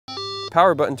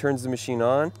power button turns the machine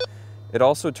on. It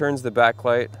also turns the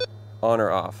backlight on or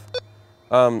off.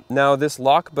 Now this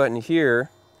lock button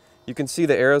here, you can see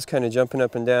the arrows kind of jumping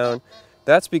up and down.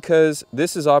 That's because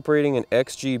this is operating in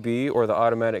XGB, or the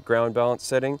automatic ground balance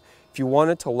setting. If you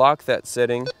wanted to lock that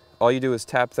setting, all you do is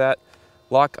tap that,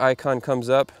 lock icon comes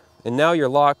up, and now you're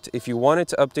locked. If you wanted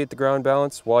to update the ground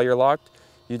balance while you're locked,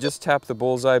 you just tap the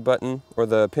bullseye button or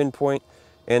the pinpoint,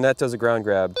 and that does a ground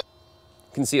grab.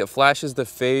 You can see it flashes the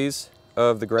phase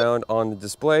of the ground on the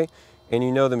display, and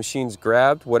you know the machine's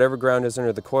grabbed whatever ground is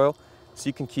under the coil, so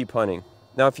you can keep hunting.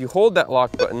 Now if you hold that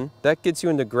lock button, that gets you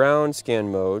into ground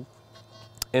scan mode,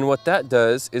 and what that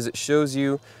does is it shows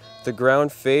you the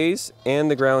ground phase and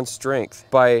the ground strength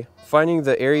by finding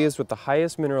the areas with the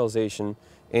highest mineralization,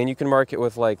 and you can mark it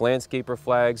with like landscaper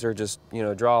flags or just, you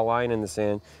know, draw a line in the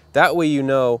sand. That way you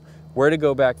know where to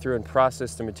go back through and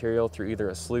process the material through either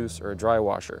a sluice or a dry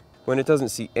washer. When it doesn't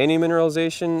see any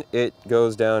mineralization, it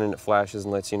goes down and it flashes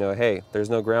and lets you know, hey, there's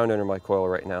no ground under my coil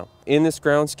right now. In this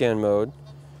ground scan mode,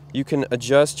 you can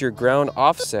adjust your ground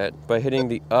offset by hitting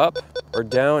the up or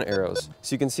down arrows.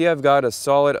 So you can see I've got a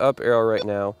solid up arrow right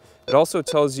now. It also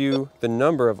tells you the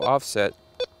number of offset.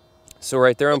 So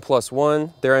right there I'm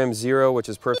 +1, there I am 0, which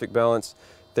is perfect balance.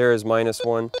 There is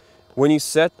 -1. When you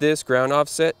set this ground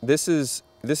offset, this is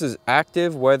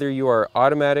active whether you are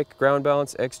automatic ground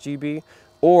balance XGB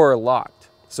or locked.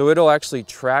 So it'll actually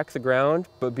track the ground,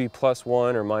 but be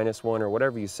 +1 or -1 or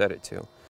whatever you set it to.